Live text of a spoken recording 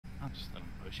I'll just let him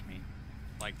push me.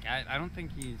 Like, I don't think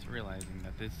he's realizing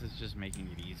that this is just making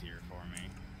it easier for me.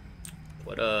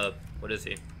 What is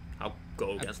he? I'll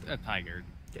go against him. A tiger.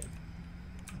 Okay.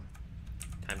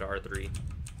 Time to R3.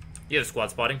 You have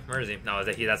squad spotting? Where is he? No,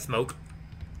 is that smoke?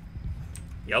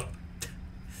 Yup.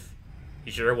 He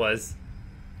sure was.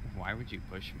 Why would you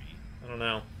push me? I don't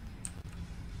know.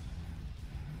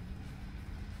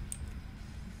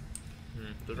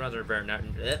 Those rounds are very not.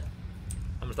 I'm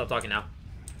gonna stop talking now.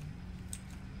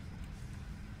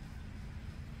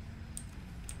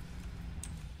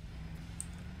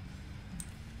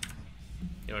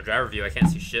 You know, driver view, I can't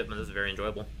see shit, but this is very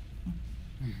enjoyable.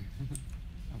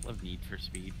 I love Need for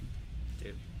Speed.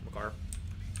 Dude, my car.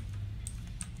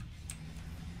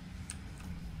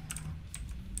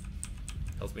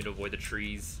 Helps me to avoid the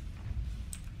trees.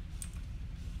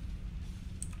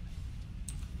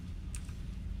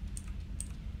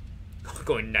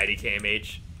 Going 90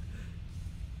 kmh.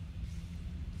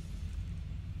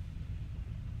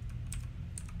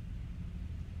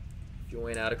 If you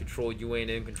ain't out of control, you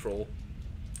ain't in control.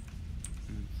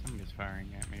 Somebody's firing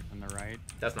at me from the right.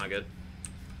 That's not good.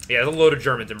 Yeah, there's a load of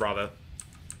Germans in Bravo.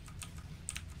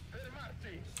 Okay,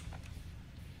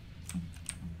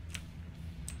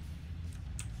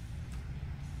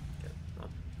 well,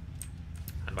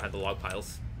 I'm behind the log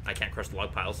piles. I can't crush the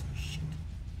log piles. Shit.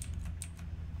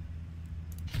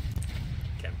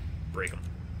 Okay, break them.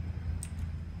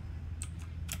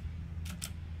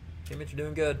 Teammates, you're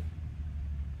doing good.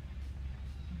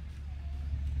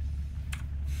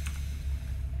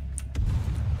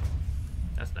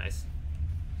 That's nice.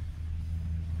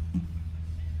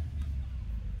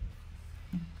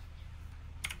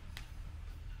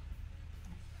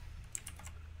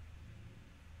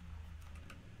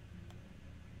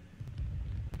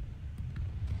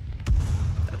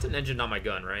 That's an engine on my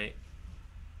gun, right?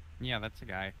 Yeah, that's a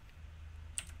guy.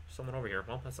 Someone over here.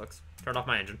 Well, that sucks. Turned off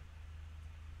my engine.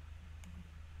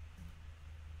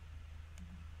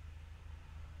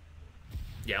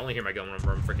 Yeah, I only hear my gun when I'm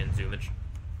from freaking zoomage.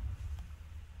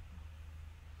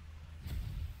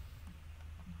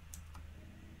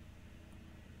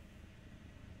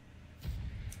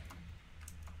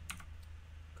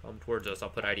 Come towards us. I'll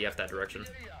put IDF that direction.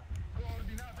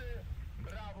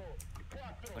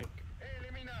 Like,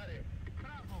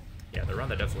 yeah, they're around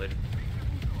that deflated.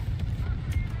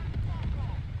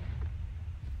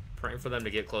 Praying for them to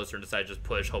get closer and decide to just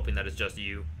push, hoping that it's just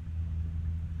you.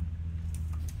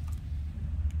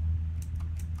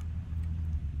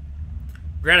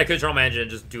 Granted, I could turn on my engine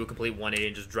and just do a complete 180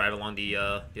 and just drive along the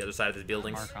other side of the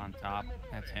buildings. mark on top.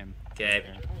 That's him. Okay.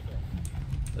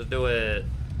 Let's do it.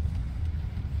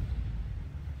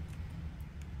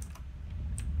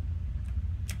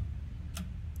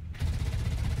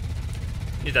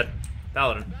 He's dead.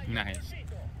 Paladin. Nice.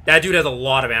 That dude has a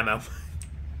lot of ammo.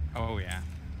 Oh, yeah.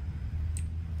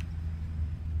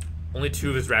 Only 2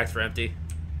 of his racks were empty.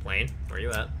 Plane, where are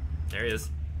you at? There he is.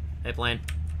 Hey, plane.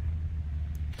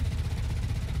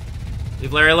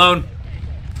 Leave Larry alone.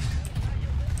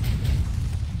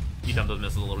 You dumped those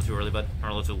missiles a little too early, bud. Or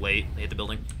a little too late. They hit the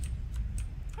building.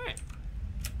 Alright.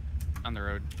 On the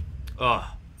road. Ugh.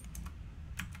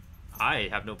 I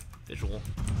have no visual.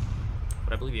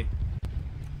 But I believe you.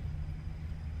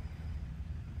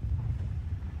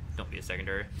 Don't be a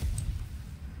secondary.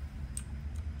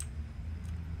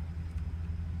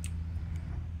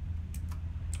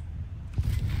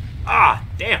 Ah,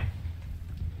 damn.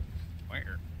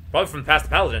 Where? Probably from past the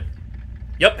Paladin.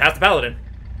 Yep, past the Paladin.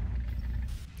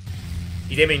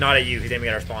 He's aiming not at you, he's aiming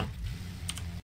at our spawn.